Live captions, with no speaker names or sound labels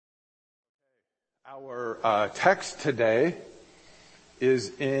Our text today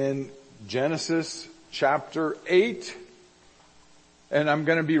is in Genesis chapter 8, and I'm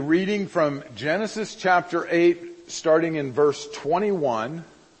going to be reading from Genesis chapter 8, starting in verse 21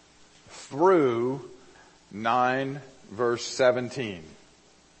 through 9, verse 17.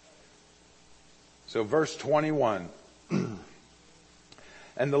 So verse 21.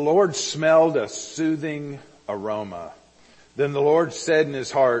 And the Lord smelled a soothing aroma. Then the Lord said in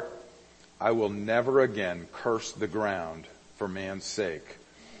his heart, I will never again curse the ground for man's sake,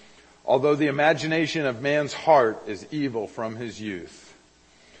 although the imagination of man's heart is evil from his youth.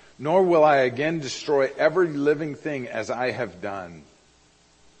 Nor will I again destroy every living thing as I have done.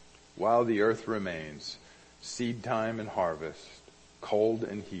 While the earth remains, seed time and harvest, cold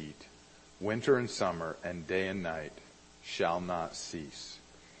and heat, winter and summer, and day and night shall not cease.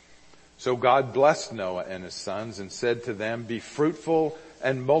 So God blessed Noah and his sons and said to them, be fruitful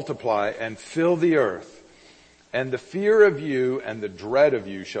and multiply and fill the earth. And the fear of you and the dread of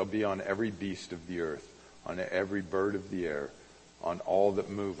you shall be on every beast of the earth, on every bird of the air, on all that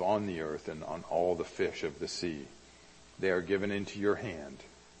move on the earth, and on all the fish of the sea. They are given into your hand.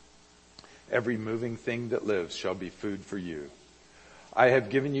 Every moving thing that lives shall be food for you. I have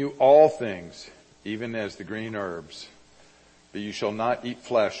given you all things, even as the green herbs. But you shall not eat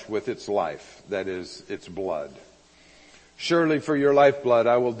flesh with its life, that is, its blood. Surely for your lifeblood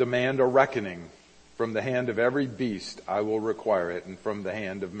I will demand a reckoning. From the hand of every beast I will require it, and from the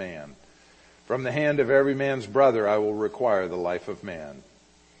hand of man. From the hand of every man's brother I will require the life of man.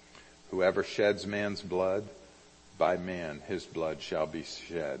 Whoever sheds man's blood, by man his blood shall be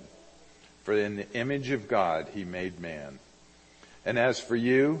shed. For in the image of God he made man. And as for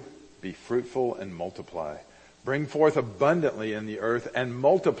you, be fruitful and multiply. Bring forth abundantly in the earth and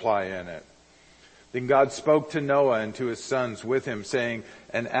multiply in it. Then God spoke to Noah and to his sons with him, saying,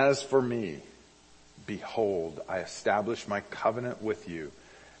 and as for me, behold, I establish my covenant with you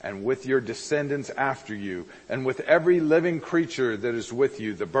and with your descendants after you and with every living creature that is with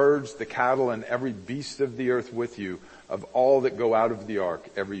you, the birds, the cattle, and every beast of the earth with you, of all that go out of the ark,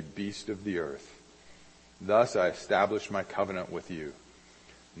 every beast of the earth. Thus I establish my covenant with you.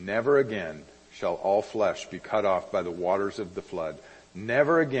 Never again shall all flesh be cut off by the waters of the flood.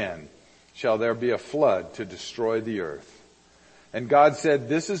 Never again shall there be a flood to destroy the earth. And God said,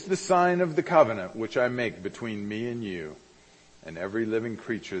 this is the sign of the covenant which I make between me and you and every living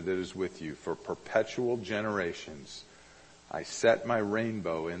creature that is with you for perpetual generations. I set my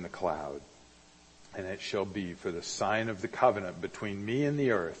rainbow in the cloud, and it shall be for the sign of the covenant between me and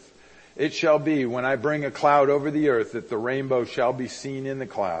the earth. It shall be when I bring a cloud over the earth that the rainbow shall be seen in the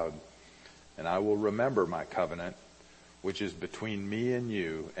cloud. And I will remember my covenant, which is between me and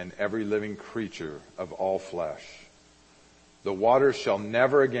you and every living creature of all flesh. The waters shall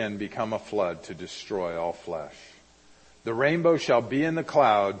never again become a flood to destroy all flesh. The rainbow shall be in the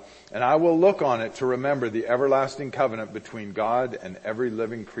cloud, and I will look on it to remember the everlasting covenant between God and every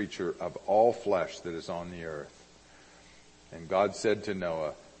living creature of all flesh that is on the earth. And God said to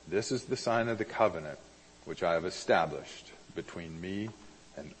Noah, this is the sign of the covenant which I have established between me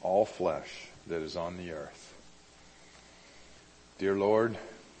and all flesh that is on the earth. Dear Lord,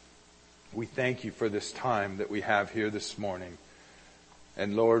 we thank you for this time that we have here this morning.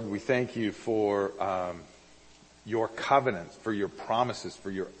 And Lord, we thank you for your covenants, for your promises,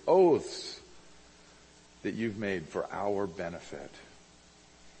 for your oaths that you've made for our benefit.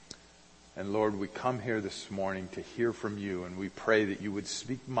 And Lord, we come here this morning to hear from you, and we pray that you would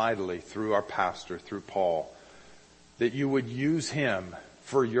speak mightily through our pastor, through Paul, that you would use him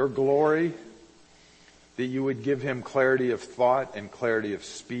for your glory, that you would give him clarity of thought and clarity of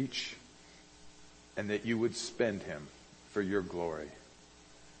speech, and that you would spend him for your glory.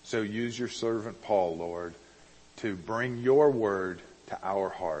 So use your servant Paul, Lord, to bring your word to our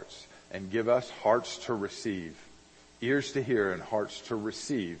hearts and give us hearts to receive, ears to hear and hearts to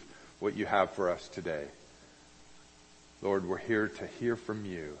receive what you have for us today. Lord, we're here to hear from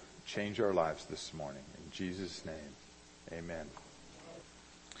you. Change our lives this morning. In Jesus' name, amen.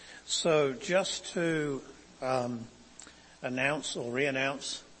 So just to announce or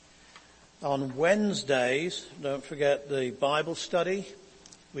re-announce, on Wednesdays, don't forget the Bible study.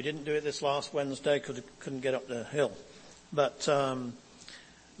 We didn't do it this last Wednesday because we couldn't get up the hill. But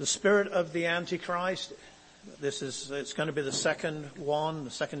the Spirit of the Antichrist, it's going to be the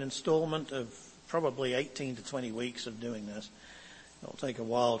second installment of probably 18 to 20 weeks of doing this. It'll take a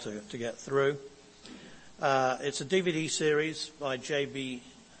while to get through. It's a DVD series by J.B.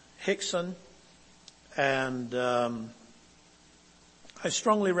 Hickson, and I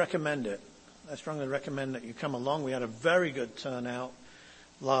strongly recommend it. I strongly recommend that you come along. We had a very good turnout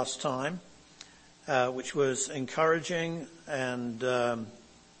last time. which was encouraging. And,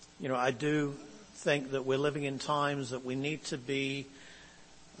 I do think that we're living in times that we need to be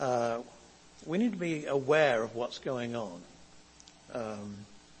aware of what's going on.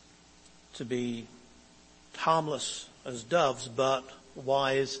 To be harmless as doves, but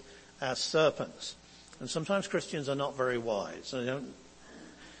wise as serpents. And sometimes Christians are not very wise. They're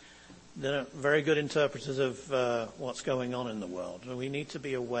not very good interpreters of what's going on in the world. And we need to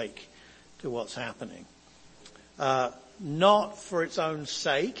be awake to what's happening. Not for its own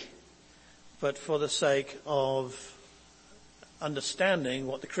sake, but for the sake of understanding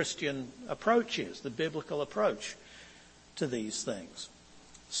what the Christian approach is, the biblical approach to these things.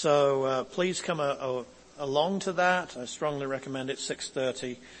 So please come along to that. I strongly recommend it,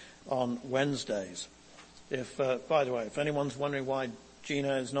 6:30 on Wednesdays. By the way, if anyone's wondering why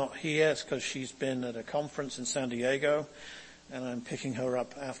Gina is not here, it's because she's been at a conference in San Diego, and I'm picking her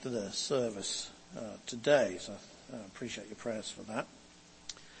up after the service today. So I appreciate your prayers for that.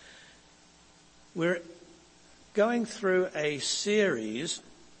 We're going through a series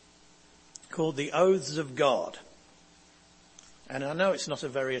called The Oaths of God. And I know it's not a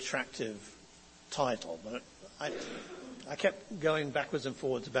very attractive title, but I kept going backwards and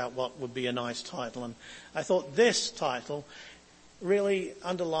forwards about what would be a nice title. And I thought this title really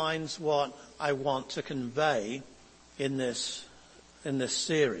underlines what I want to convey in this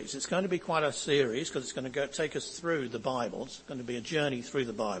series. It's going to be quite a series because it's going to take us through the Bible. It's going to be a journey through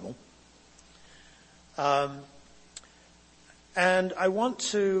the Bible. And I want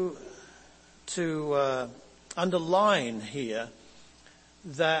to underline here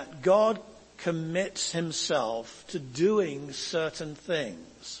that God commits himself to doing certain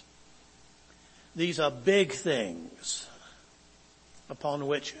things. These are big things upon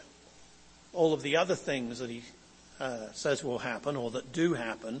which all of the other things that he says will happen or that do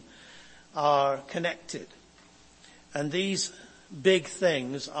happen are connected. And these big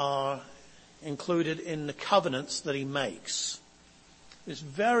things are included in the covenants that he makes. It's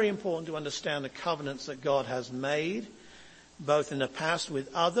very important to understand the covenants that God has made, both in the past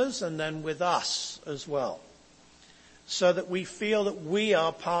with others and then with us as well, so that we feel that we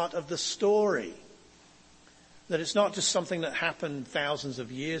are part of the story, that it's not just something that happened thousands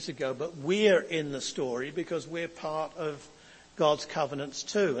of years ago, but we're in the story because we're part of God's covenants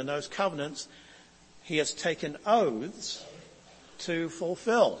too. And those covenants, he has taken oaths to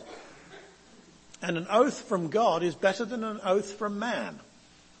fulfill. And an oath from God is better than an oath from man.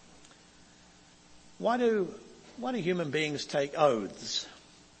 Why do human beings take oaths?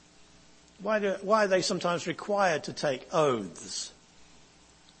 Why are they sometimes required to take oaths?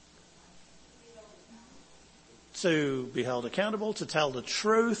 To be held accountable, to tell the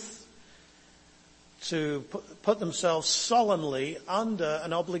truth, to put themselves solemnly under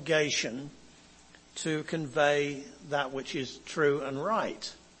an obligation to convey that which is true and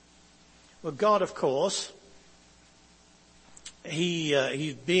right. Well, God, of course,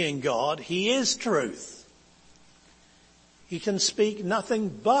 he's being God, he is truth. He can speak nothing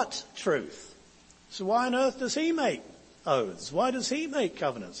but truth. So why on earth does he make oaths? Why does he make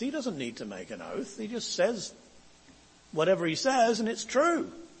covenants? He doesn't need to make an oath. He just says whatever he says and it's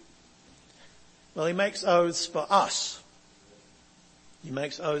true. Well, he makes oaths for us. He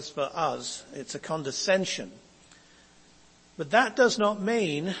makes oaths for us. It's a condescension. But that does not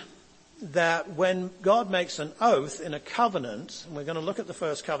mean that when God makes an oath in a covenant, and we're going to look at the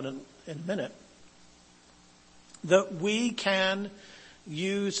first covenant in a minute, that we can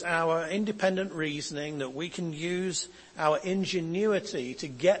use our independent reasoning, that we can use our ingenuity to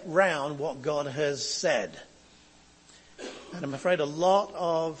get round what God has said. And I'm afraid a lot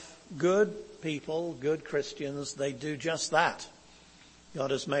of good people, good Christians, they do just that. God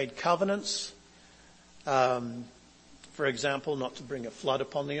has made covenants, for example, not to bring a flood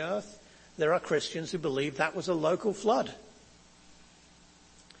upon the earth. There are Christians who believe that was a local flood.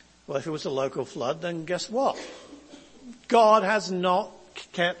 Well, if it was a local flood, then guess what? God has not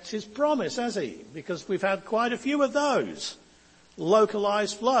kept his promise, has he? Because we've had quite a few of those.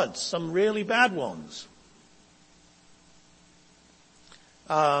 Localized floods, some really bad ones.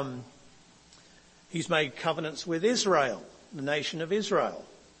 He's made covenants with Israel, the nation of Israel,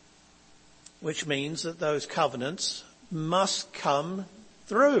 which means that those covenants must come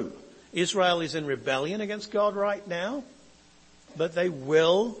through. Israel is in rebellion against God right now, but they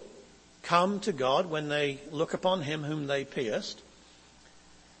will come to God when they look upon him whom they pierced.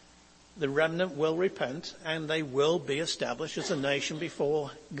 The remnant will repent and they will be established as a nation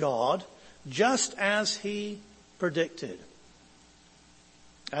before God, just as he predicted.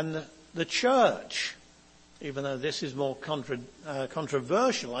 And the church even though this is more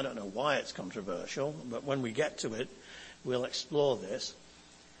controversial. I don't know why it's controversial, but when we get to it, we'll explore this.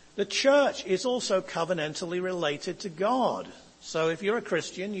 The church is also covenantally related to God. So if you're a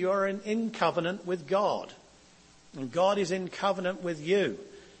Christian, you're in covenant with God. And God is in covenant with you.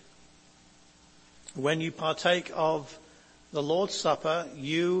 When you partake of the Lord's Supper,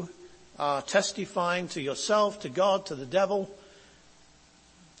 you are testifying to yourself, to God, to the devil,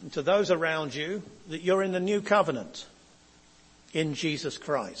 and to those around you that you're in the new covenant in Jesus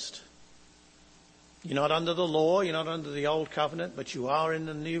Christ. You're not under the law, you're not under the old covenant, but you are in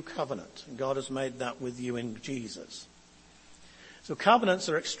the new covenant. And God has made that with you in Jesus. So covenants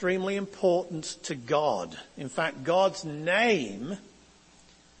are extremely important to God. In fact, God's name,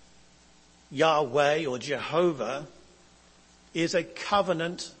 Yahweh or Jehovah, is a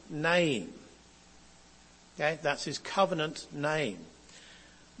covenant name. Okay, that's his covenant name.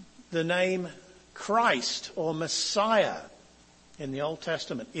 The name Christ or Messiah in the Old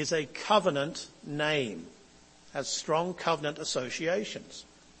Testament is a covenant name, has strong covenant associations.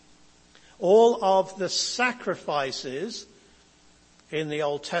 All of the sacrifices in the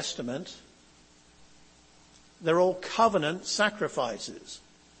Old Testament, they're all covenant sacrifices.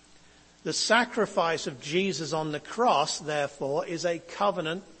 The sacrifice of Jesus on the cross, therefore, is a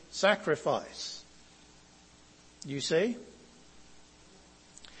covenant sacrifice. You see?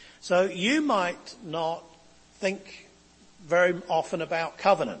 So you might not think very often about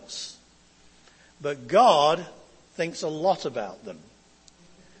covenants, but God thinks a lot about them.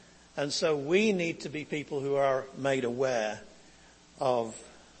 And so we need to be people who are made aware of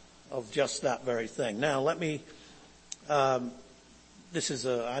just that very thing. Now let me, I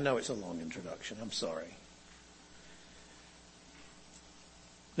know it's a long introduction, I'm sorry.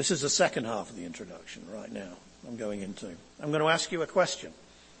 This is the second half of the introduction right now I'm going into. I'm going to ask you a question.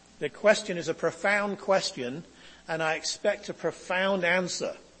 The question is a profound question, and I expect a profound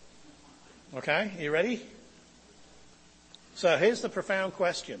answer. Okay, are you ready? So here's the profound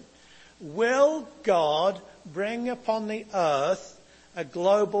question. Will God bring upon the earth a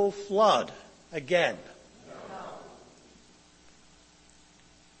global flood again? No.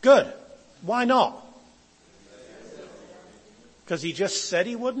 Good. Why not? Because he just said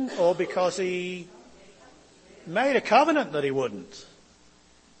he wouldn't, or because he made a covenant that he wouldn't?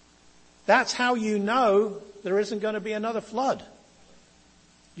 That's how you know there isn't going to be another flood.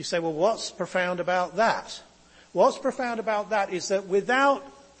 You say, well, what's profound about that? What's profound about that is that without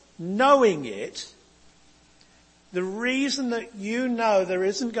knowing it, the reason that you know there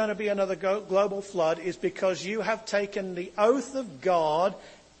isn't going to be another global flood is because you have taken the oath of God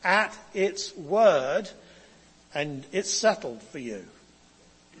at its word, and it's settled for you.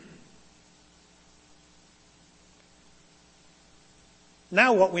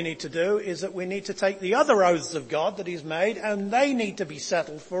 Now what we need to do is that we need to take the other oaths of God that he's made, and they need to be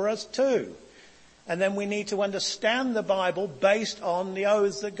settled for us too. And then we need to understand the Bible based on the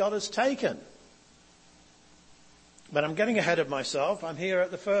oaths that God has taken. But I'm getting ahead of myself. I'm here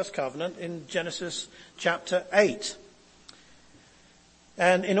at the first covenant in Genesis chapter 8.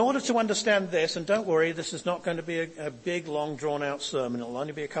 And in order to understand this, and don't worry, this is not going to be a big, long, drawn-out sermon. It'll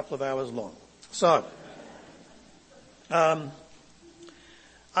only be a couple of hours long. So,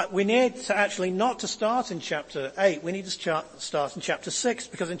 we need to actually not to start in chapter 8. We need to start in chapter 6,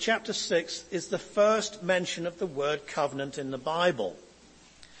 because in chapter 6 is the first mention of the word covenant in the Bible.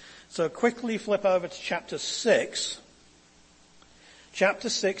 So quickly flip over to chapter 6. Chapter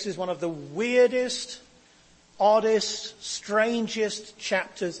 6 is one of the weirdest, oddest, strangest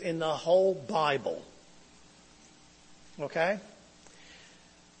chapters in the whole Bible. Okay?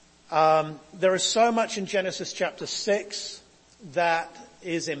 There is so much in Genesis chapter 6 that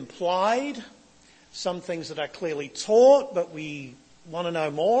is implied, some things that are clearly taught, but we want to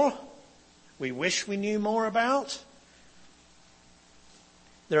know more. We wish we knew more about.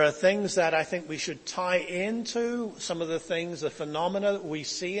 There are things that I think we should tie into some of the things, the phenomena that we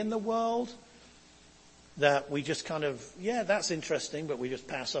see in the world, that we just kind of, yeah, that's interesting, but we just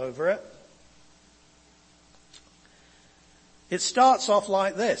pass over it. It starts off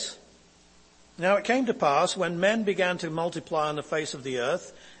like this. Now it came to pass, when men began to multiply on the face of the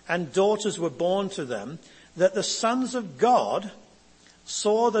earth, and daughters were born to them, that the sons of God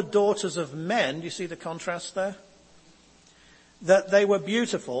saw the daughters of men, do you see the contrast there? That they were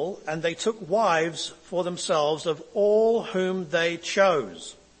beautiful, and they took wives for themselves of all whom they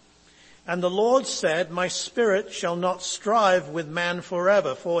chose. And the Lord said, my spirit shall not strive with man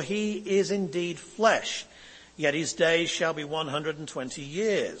forever, for he is indeed flesh, yet his days shall be 120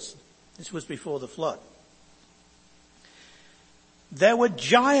 years. This was before the flood. There were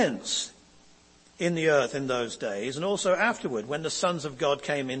giants in the earth in those days, and also afterward, when the sons of God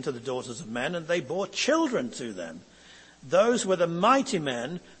came into the daughters of men, and they bore children to them. Those were the mighty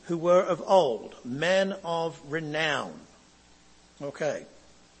men who were of old, men of renown. Okay.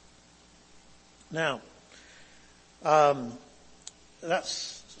 Now,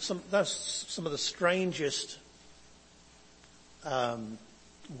 that's some of the strangest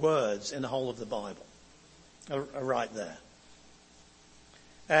words in the whole of the Bible are right there.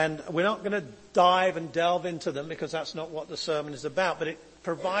 And we're not going to dive and delve into them because that's not what the sermon is about, but it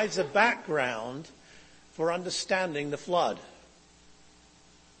provides a background for understanding the flood.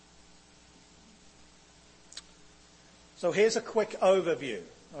 So here's a quick overview,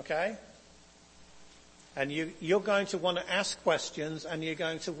 okay? And you're going to want to ask questions, and you're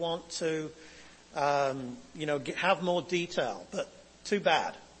going to want to, have more detail, but too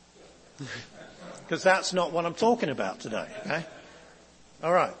bad. Because that's not what I'm talking about today, okay?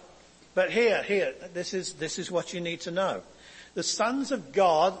 All right. But here, this is what you need to know. The sons of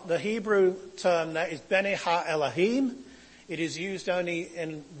God, the Hebrew term there is Bnei Ha-Elohim. It is used only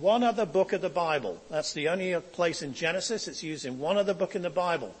in one other book of the Bible. That's the only place in Genesis. It's used in one other book in the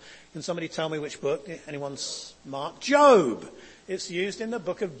Bible. Can somebody tell me which book? Anyone smart? Job. It's used in the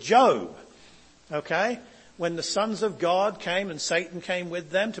book of Job. Okay? When the sons of God came and Satan came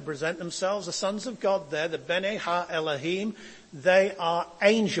with them to present themselves, the sons of God there, the Bnei Ha-Elohim, they are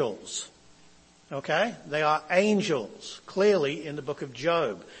angels. Okay? They are angels, clearly in the book of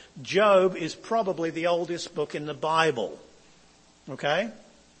Job. Job is probably the oldest book in the Bible. Okay?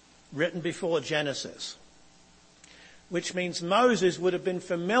 Written before Genesis. Which means Moses would have been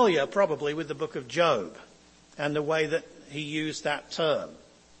familiar probably with the book of Job and the way that he used that term,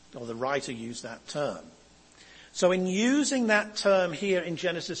 or the writer used that term. So in using that term here in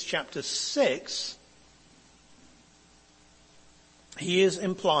Genesis chapter 6, he is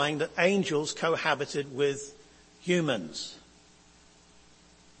implying that angels cohabited with humans.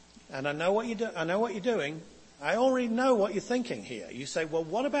 And I know what you're doing. I already know what you're thinking here. You say, well,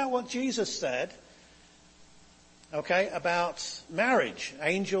 what about what Jesus said, okay, about marriage?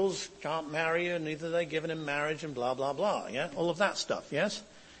 Angels can't marry you, neither are they given in marriage, and blah, blah, blah, yeah? All of that stuff, yes?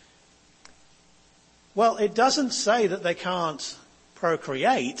 Well, it doesn't say that they can't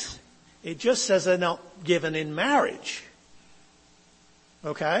procreate. It just says they're not given in marriage.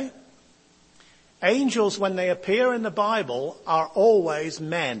 Okay? Angels, when they appear in the Bible, are always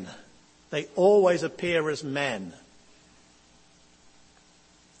men. They always appear as men.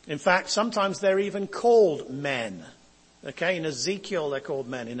 In fact, sometimes they're even called men. Okay? In Ezekiel, they're called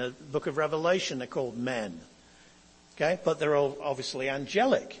men. In the book of Revelation, they're called men. Okay? But they're all obviously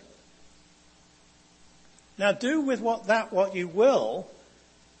angelic. Now, do with what you will,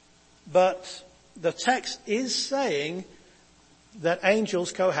 but the text is saying that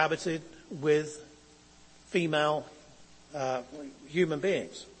angels cohabited with female human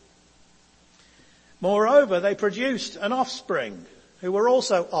beings. Moreover, they produced an offspring who were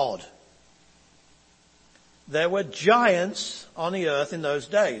also odd. There were giants on the earth in those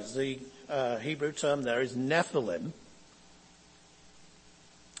days. The Hebrew term there is Nephilim.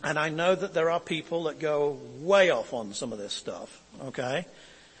 And I know that there are people that go way off on some of this stuff, okay?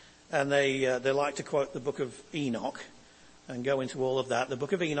 And they like to quote the book of Enoch and go into all of that. The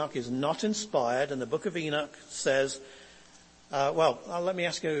book of Enoch is not inspired, and the book of Enoch says, let me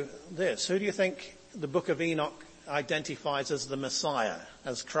ask you this. Who do you think the book of Enoch identifies as the Messiah,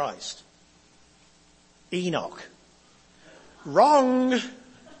 as Christ? Enoch. Wrong.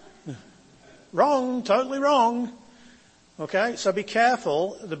 Wrong, totally wrong. Okay, so be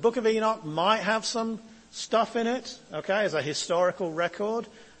careful. The book of Enoch might have some stuff in it, okay, as a historical record,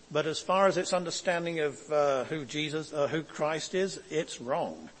 but as far as its understanding of who Christ is, it's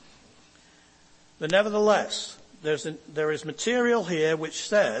wrong. But nevertheless, there is material here which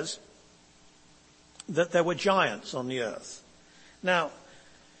says that there were giants on the earth. Now,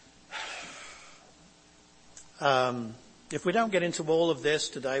 if we don't get into all of this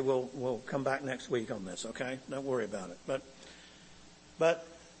today, we'll come back next week on this, okay? Don't worry about it. But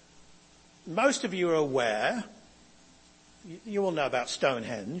most of you are aware, you all know about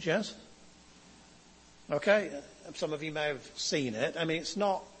Stonehenge, yes? Okay? Some of you may have seen it. I mean, it's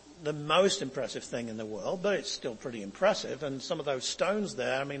not the most impressive thing in the world, but it's still pretty impressive. And some of those stones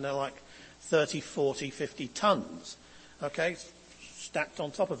there, I mean, they're like 30, 40, 50 tons, okay? Stacked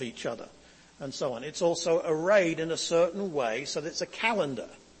on top of each other. And so on. It's also arrayed in a certain way so that it's a calendar.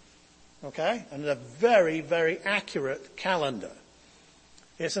 Okay? And a very, very accurate calendar.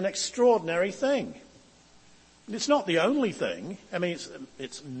 It's an extraordinary thing. It's not the only thing. I mean,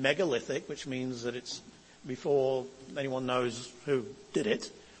 it's megalithic, which means that it's before anyone knows who did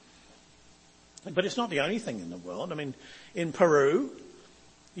it. But it's not the only thing in the world. I mean, in Peru,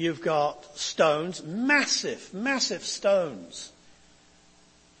 you've got stones, massive, massive stones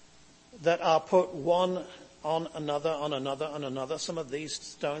that are put one on another, on another, on another. Some of these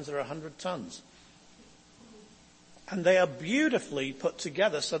stones are 100 tons. And they are beautifully put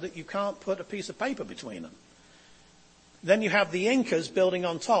together so that you can't put a piece of paper between them. Then you have the Incas building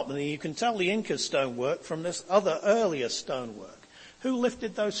on top, and you can tell the Incas stonework from this other earlier stonework. Who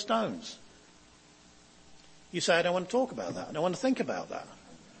lifted those stones? You say, I don't want to talk about that. I don't want to think about that.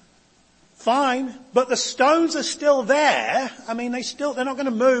 Fine, but the stones are still there. I mean, they're not going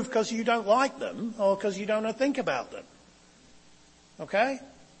to move because you don't like them or because you don't want to think about them. Okay?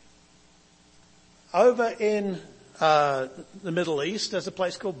 Over in the Middle East, there's a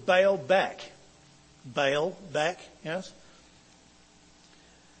place called Baalbek. Baalbek, yes?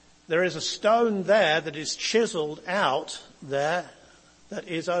 There is a stone there that is chiseled out there that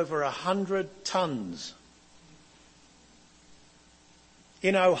is over 100 tons.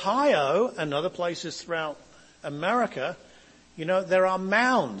 In Ohio and other places throughout America, there are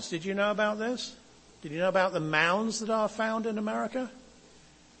mounds. Did you know about this? Did you know about the mounds that are found in America?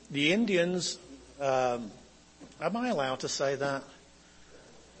 The Indians, am I allowed to say that?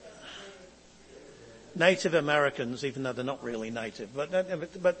 Native Americans, even though they're not really native, but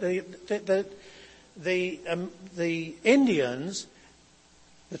the Indians,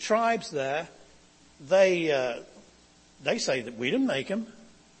 the tribes there, they say that we didn't make them.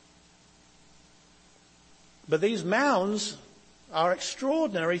 But these mounds are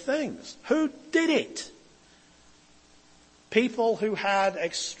extraordinary things. Who did it? People who had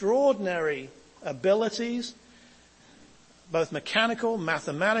extraordinary abilities, both mechanical,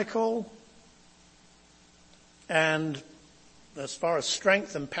 mathematical, and as far as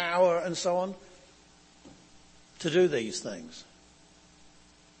strength and power and so on, to do these things.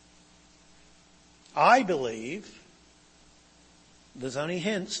 I believe, there's only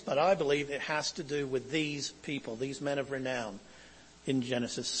hints, but I believe it has to do with these people, these men of renown in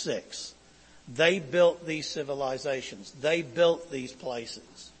Genesis 6. They built these civilizations. They built these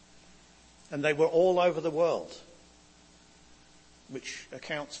places. And they were all over the world, which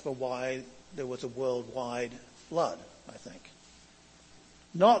accounts for why there was a worldwide flood, I think.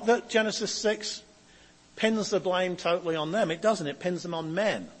 Not that Genesis 6 pins the blame totally on them. It doesn't. It pins them on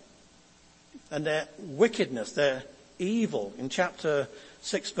men and their wickedness, their evil. In chapter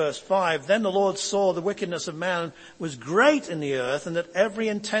 6 verse 5, then the Lord saw the wickedness of man was great in the earth, and that every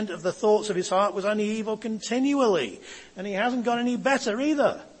intent of the thoughts of his heart was only evil continually. And he hasn't got any better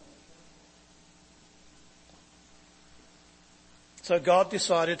either. So God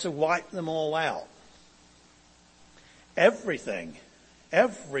decided to wipe them all out. Everything,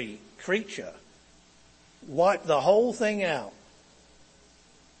 every creature, wiped the whole thing out.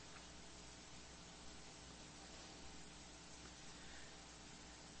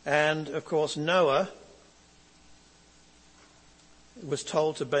 And, of course, Noah was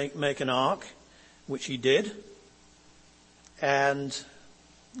told to make an ark, which he did. And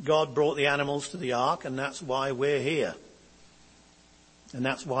God brought the animals to the ark, and that's why we're here. And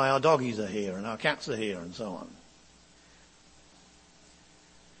that's why our doggies are here, and our cats are here, and so on.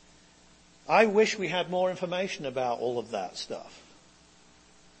 I wish we had more information about all of that stuff.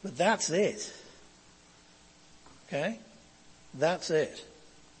 But that's it. Okay? That's it.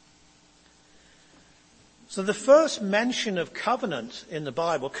 So the first mention of covenant in the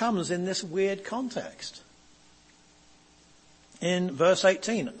Bible comes in this weird context. In verse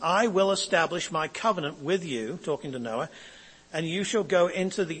 18, I will establish my covenant with you, talking to Noah, and you shall go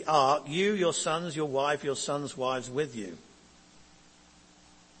into the ark, you, your sons, your wife, your sons' wives with you.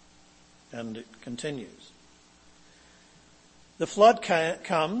 And it continues. The flood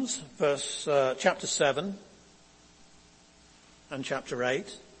comes, chapter 7 and chapter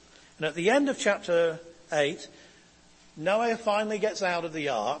 8. And at the end of chapter 8, Noah finally gets out of the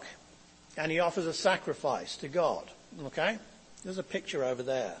ark and he offers a sacrifice to God. Okay? There's a picture over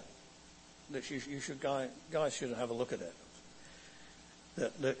there that guys should have a look at it.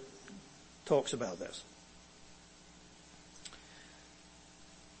 That talks about this.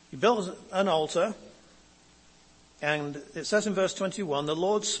 He builds an altar, and it says in verse 21, the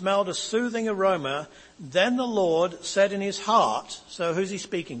Lord smelled a soothing aroma. Then the Lord said in his heart, so who's he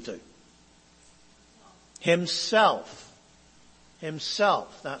speaking to? Himself.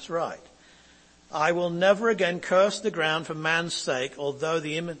 Himself, that's right. I will never again curse the ground for man's sake, although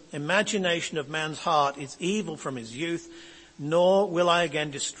the imagination of man's heart is evil from his youth, nor will I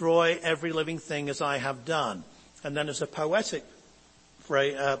again destroy every living thing as I have done. And then there's a poetic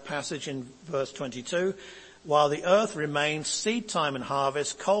passage in verse 22. while the earth remains, seed time and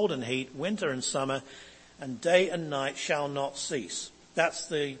harvest, cold and heat, winter and summer, and day and night shall not cease. That's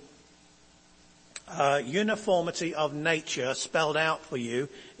the uniformity of nature spelled out for you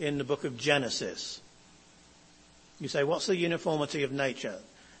in the book of Genesis. You say, what's the uniformity of nature?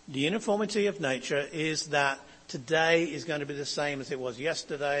 The uniformity of nature is that today is going to be the same as it was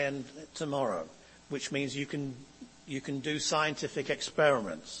yesterday and tomorrow, which means you can do scientific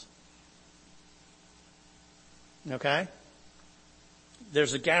experiments. Okay?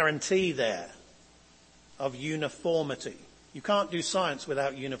 There's a guarantee there of uniformity. You can't do science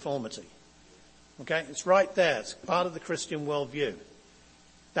without uniformity. Okay? It's right there. It's part of the Christian worldview.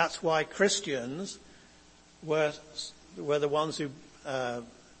 That's why Christians were the ones who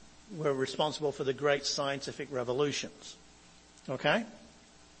were responsible for the great scientific revolutions. Okay?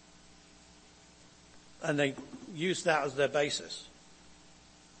 And they used that as their basis.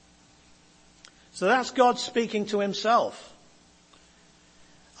 So that's God speaking to himself.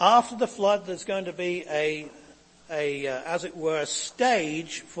 After the flood, there's going to be as it were,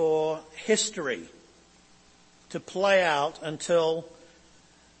 stage for history to play out until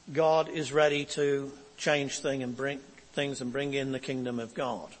God is ready to change things and bring in the kingdom of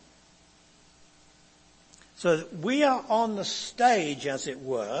God. So we are on the stage, as it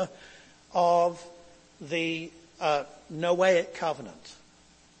were, of the Noahic covenant.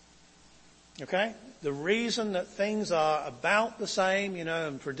 Okay? The reason that things are about the same,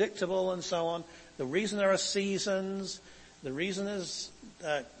 and predictable and so on, the reason there are seasons, the reason there's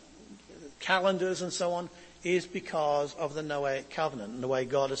calendars and so on, is because of the Noahic covenant and the way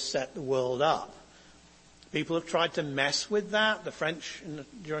God has set the world up. People have tried to mess with that.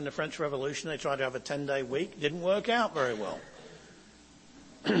 During the French Revolution, they tried to have a 10-day week. Didn't work out very well.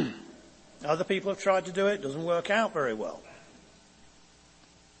 Other people have tried to do it. Doesn't work out very well.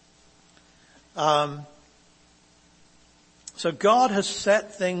 So God has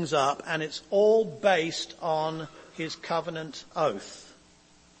set things up, and it's all based on his covenant oath.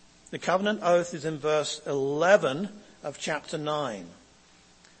 The covenant oath is in verse 11 of chapter 9.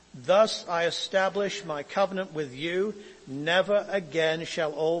 Thus I establish my covenant with you. Never again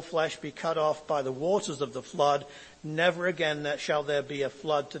shall all flesh be cut off by the waters of the flood. Never again shall there be a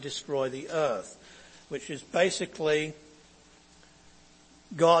flood to destroy the earth. Which is basically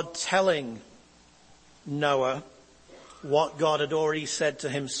God telling Noah what God had already said to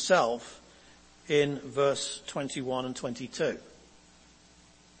himself in verse 21 and 22.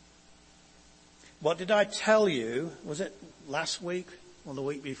 What did I tell you? Was it last week or the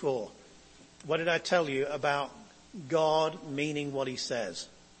week before? What did I tell you about God meaning what he says?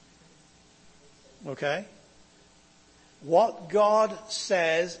 Okay? What God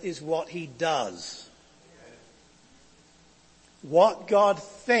says is what he does. What God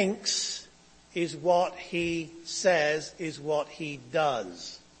thinks is what he says is what he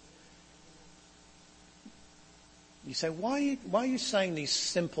does. You say, why are you saying these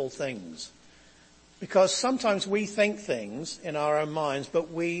simple things? Because sometimes we think things in our own minds,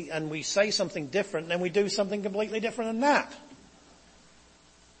 but we say something different, and then we do something completely different than that.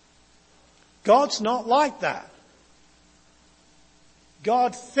 God's not like that.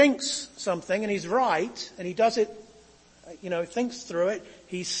 God thinks something and he's right, and he does it, thinks through it.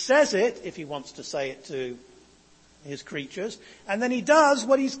 He says it, if he wants to say it to his creatures, and then he does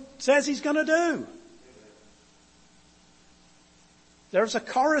what he says he's going to do. There's a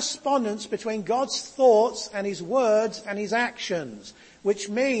correspondence between God's thoughts and his words and his actions, which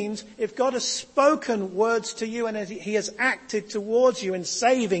means if God has spoken words to you and he has acted towards you in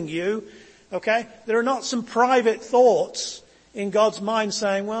saving you, okay, there are not some private thoughts in God's mind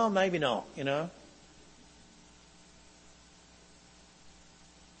saying, well, maybe not,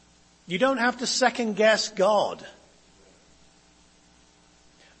 You don't have to second guess God.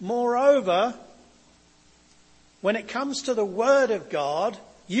 Moreover, when it comes to the Word of God,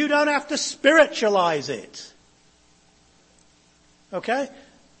 you don't have to spiritualize it. Okay?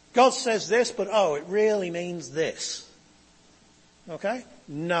 God says this, but it really means this. Okay?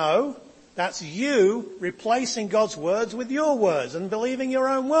 No, that's you replacing God's words with your words and believing your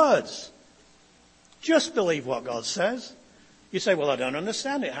own words. Just believe what God says. You say, well, I don't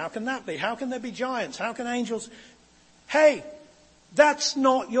understand it. How can that be? How can there be giants? How can angels? Hey, that's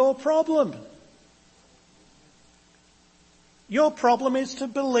not your problem. Your problem is to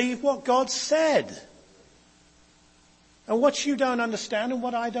believe what God said. And what you don't understand and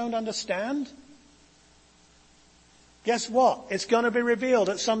what I don't understand, guess what? It's going to be revealed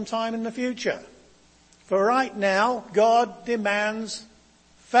at some time in the future. For right now, God demands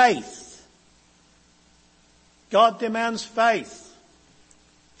faith. God demands faith.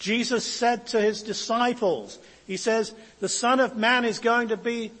 Jesus said to his disciples, he says, the Son of Man he's going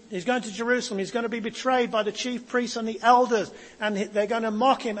to Jerusalem, he's going to be betrayed by the chief priests and the elders, and they're going to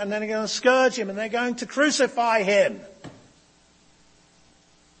mock him, and then they're going to scourge him, and they're going to crucify him.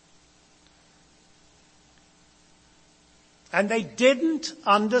 And they didn't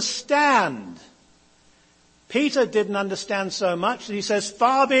understand. Peter didn't understand so much that he says,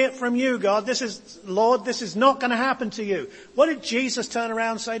 far be it from you, God, Lord, this is not going to happen to you. What did Jesus turn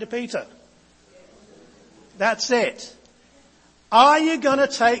around and say to Peter? That's it. Are you going to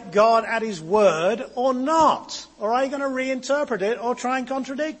take God at his word or not? Or are you going to reinterpret it or try and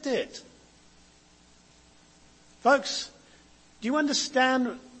contradict it? Folks, do you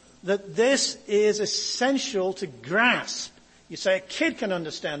understand that this is essential to grasp? You say, a kid can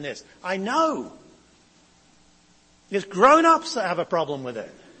understand this. I know. It's grown-ups that have a problem with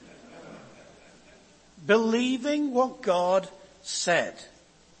it. Believing what God said.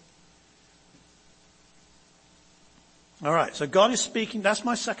 All right, so God is speaking. That's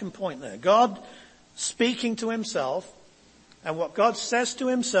my second point there. God speaking to himself, and what God says to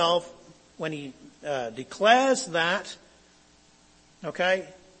himself when he declares that, okay,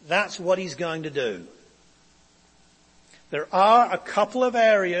 that's what he's going to do. There are a couple of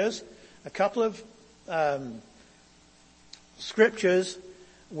areas, a couple of scriptures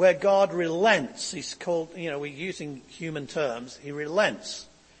where God relents. He's called, we're using human terms. He relents.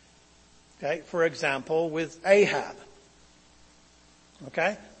 Okay, for example, with Ahab.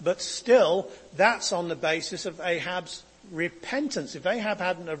 Okay, but still, that's on the basis of Ahab's repentance. If Ahab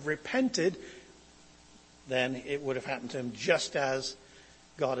hadn't have repented, then it would have happened to him just as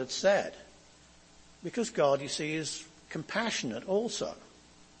God had said. Because God, you see, is compassionate also.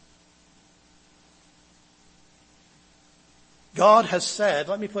 God has said,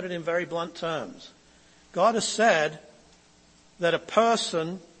 let me put it in very blunt terms. God has said that a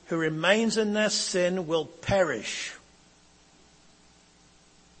person who remains in their sin will perish.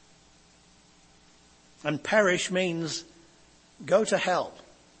 And perish means go to hell.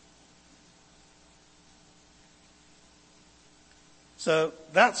 So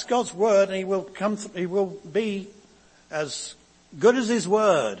that's God's word, and he will be as good as his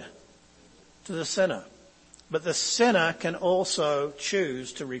word to the sinner. But the sinner can also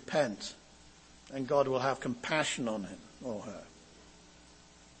choose to repent, and God will have compassion on him or her.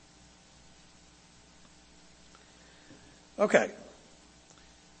 Okay.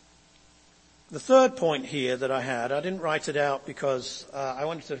 The third point here that I didn't write it out because I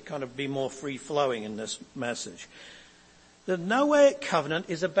wanted to kind of be more free-flowing in this message. The Noahic covenant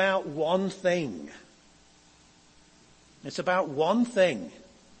is about one thing. It's about one thing.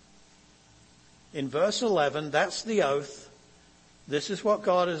 In verse 11, that's the oath. This is what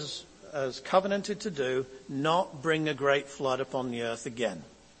God has covenanted to do, not bring a great flood upon the earth again.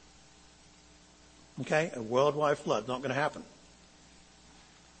 Okay? A worldwide flood, not going to happen.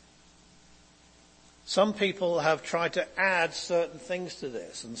 Some people have tried to add certain things to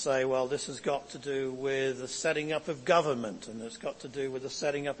this and say, well, this has got to do with the setting up of government, and it's got to do with the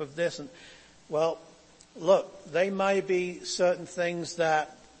setting up of this. And well, look, they may be certain things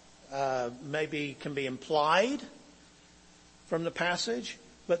that maybe can be implied from the passage,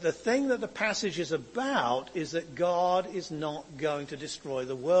 but the thing that the passage is about is that God is not going to destroy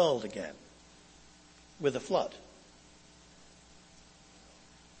the world again with a flood.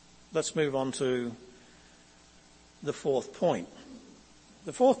 Let's move on to the fourth point.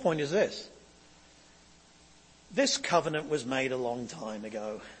 The fourth point is this. This covenant was made a long time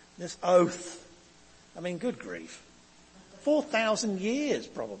ago. This oath. I mean, good grief. 4,000 years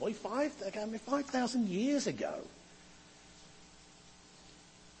probably. 5,000 years ago.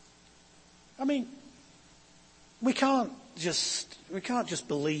 I mean, we can't just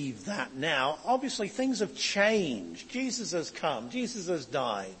believe that now. Obviously things have changed. Jesus has come. Jesus has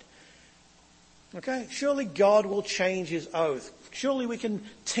died. Okay? Surely God will change his oath. Surely we can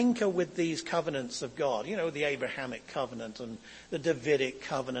tinker with these covenants of God. The Abrahamic covenant and the Davidic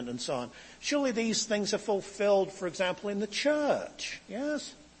covenant and so on. Surely these things are fulfilled, for example, in the church.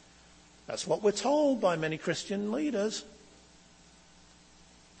 Yes? That's what we're told by many Christian leaders.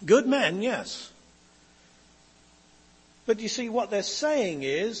 Good men, yes. But you see, what they're saying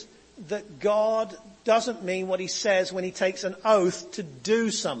is that God doesn't mean what he says when he takes an oath to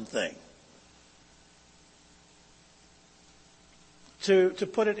do something. To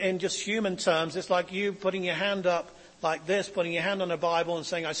put it in just human terms, it's like you putting your hand up like this, putting your hand on a Bible and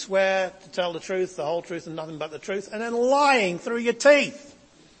saying, I swear to tell the truth, the whole truth and nothing but the truth, and then lying through your teeth.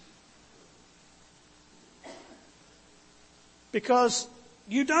 Because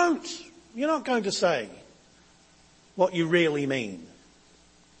you're not going to say what you really mean.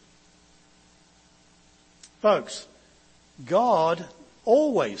 Folks, God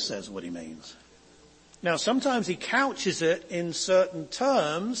always says what he means. Now, sometimes he couches it in certain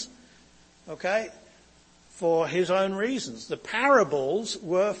terms, okay, for his own reasons. The parables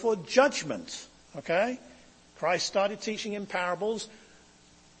were for judgment, okay? Christ started teaching in parables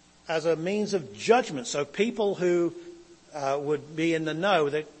as a means of judgment. So people who would be in the know,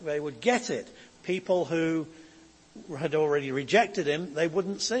 they would get it. People who had already rejected him, they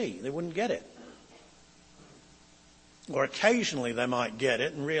wouldn't see. They wouldn't get it. Or occasionally they might get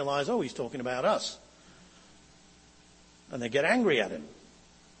it and realize, oh, he's talking about us. And they get angry at him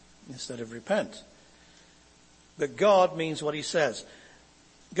instead of repent. But God means what he says.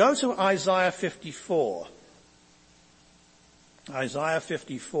 Go to Isaiah 54. Isaiah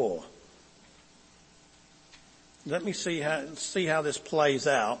 54. Let me see how this plays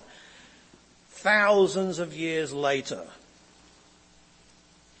out thousands of years later.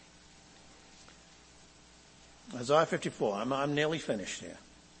 Isaiah 54. I'm nearly finished here.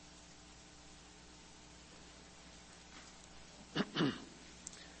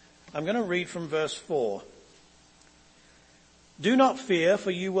 I'm going to read from verse 4. Do not fear,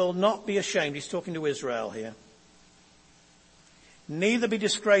 for you will not be ashamed. He's talking to Israel here. Neither be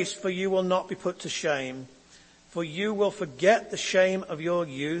disgraced, for you will not be put to shame. For you will forget the shame of your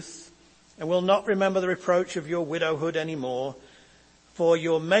youth, and will not remember the reproach of your widowhood anymore. For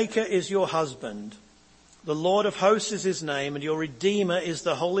your Maker is your husband. The Lord of hosts is his name, and your Redeemer is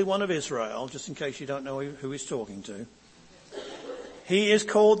the Holy One of Israel, just in case you don't know who he's talking to. He is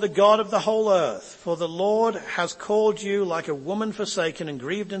called the God of the whole earth, for the Lord has called you like a woman forsaken and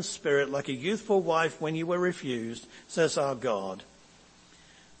grieved in spirit, like a youthful wife when you were refused, says our God.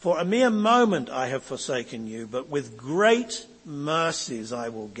 For a mere moment I have forsaken you, but with great mercies I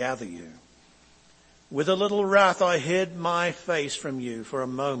will gather you. With a little wrath I hid my face from you for a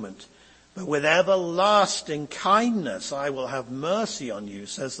moment, but with everlasting kindness I will have mercy on you,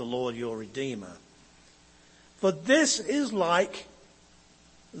 says the Lord your Redeemer. For this is like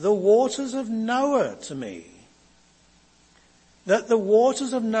the waters of Noah to me, that the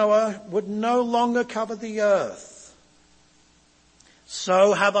waters of Noah would no longer cover the earth.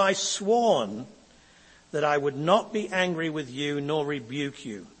 So have I sworn that I would not be angry with you nor rebuke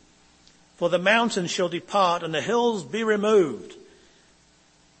you. For the mountains shall depart and the hills be removed,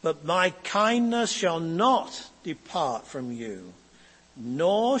 but my kindness shall not depart from you,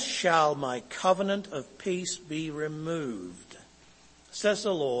 nor shall my covenant of peace be removed, says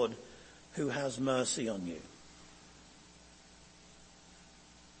the Lord who has mercy on you.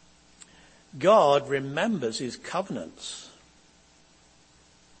 God remembers his covenants.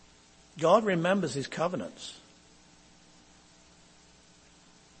 God remembers his covenants.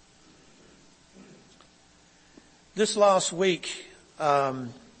 This last week, I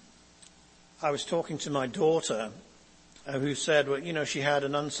was talking to my daughter who said, well, she had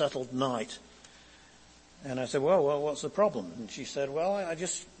an unsettled night. And I said, well, what's the problem? And she said, well,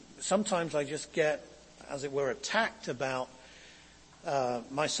 sometimes I just get, as it were, attacked about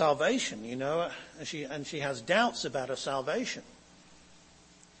my salvation, and she has doubts about her salvation.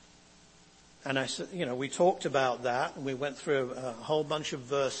 And I said, we talked about that, and we went through a whole bunch of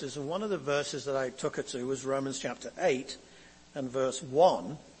verses, and one of the verses that I took her to was Romans chapter 8 and verse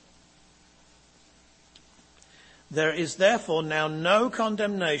 1. There is therefore now no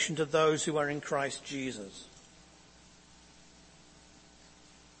condemnation to those who are in Christ Jesus.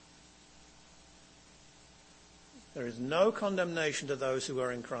 There is no condemnation to those who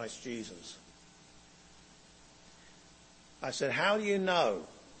are in Christ Jesus. I said, how do you know?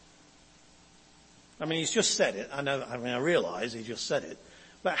 He's just said it. I realize he just said it.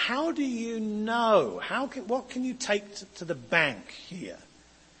 But how do you know? What can you take to the bank here?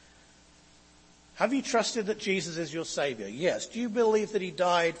 Have you trusted that Jesus is your Savior? Yes. Do you believe that he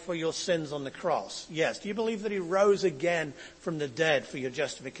died for your sins on the cross? Yes. Do you believe that he rose again from the dead for your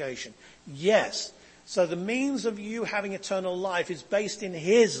justification? Yes. So the means of you having eternal life is based in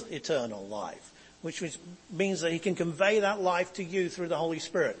his eternal life, which means that he can convey that life to you through the Holy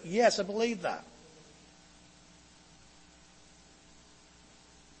Spirit. Yes, I believe that.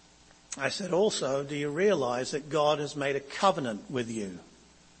 I said also, do you realize that God has made a covenant with you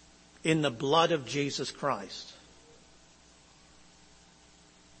in the blood of Jesus Christ?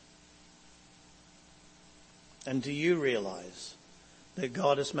 And do you realize that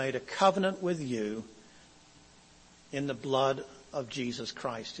God has made a covenant with you in the blood of Jesus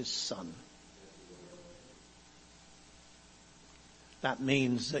Christ, his Son? That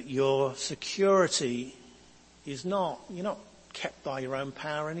means that your security is you're not kept by your own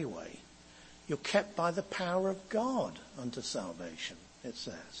power anyway. You're kept by the power of God unto salvation, it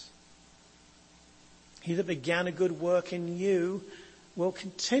says. He that began a good work in you will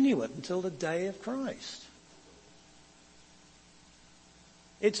continue it until the day of Christ.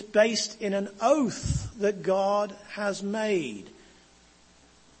 It's based in an oath that God has made.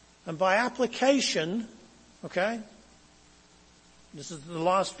 And by application, okay, this is the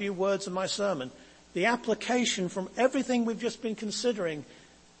last few words of my sermon, the application from everything we've just been considering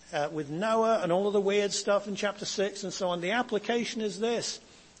with Noah and all of the weird stuff in chapter 6 and so on, the application is this: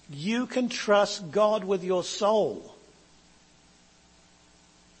 you can trust God with your soul.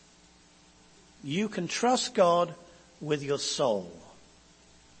 You can trust God with your soul.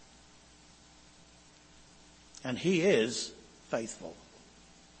 And He is faithful.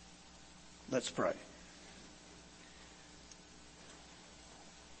 Let's pray.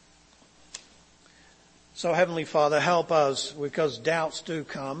 So Heavenly Father, help us, because doubts do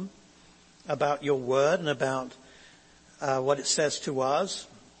come about your word and about what it says to us.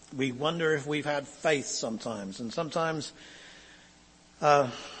 We wonder if we've had faith sometimes, and sometimes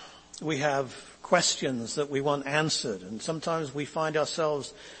we have questions that we want answered, and sometimes we find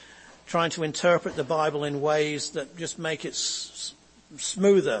ourselves trying to interpret the Bible in ways that just make it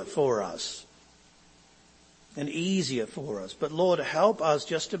smoother for us and easier for us. But Lord, help us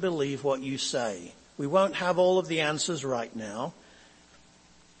just to believe what you say. We won't have all of the answers right now,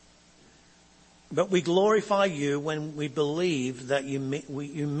 but we glorify you when we believe that you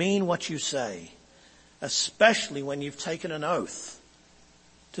mean what you say, especially when you've taken an oath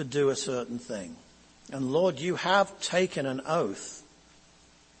to do a certain thing. And Lord, you have taken an oath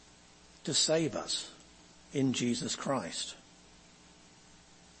to save us in Jesus Christ.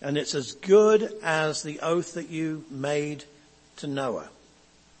 And it's as good as the oath that you made to Noah,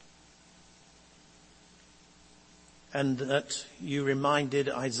 and that you reminded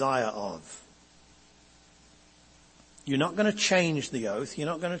Isaiah of. You're not going to change the oath. You're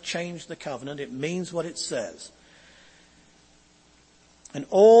not going to change the covenant. It means what it says. And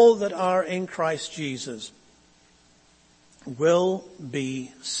all that are in Christ Jesus will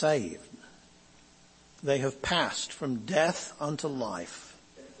be saved. They have passed from death unto life.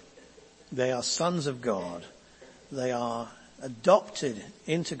 They are sons of God. They are adopted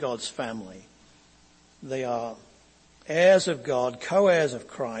into God's family. They are heirs of God, co-heirs of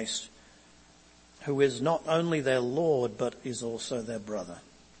Christ, who is not only their Lord, but is also their brother.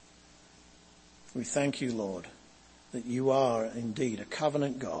 We thank you, Lord, that you are indeed a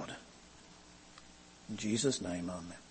covenant God. In Jesus' name, amen.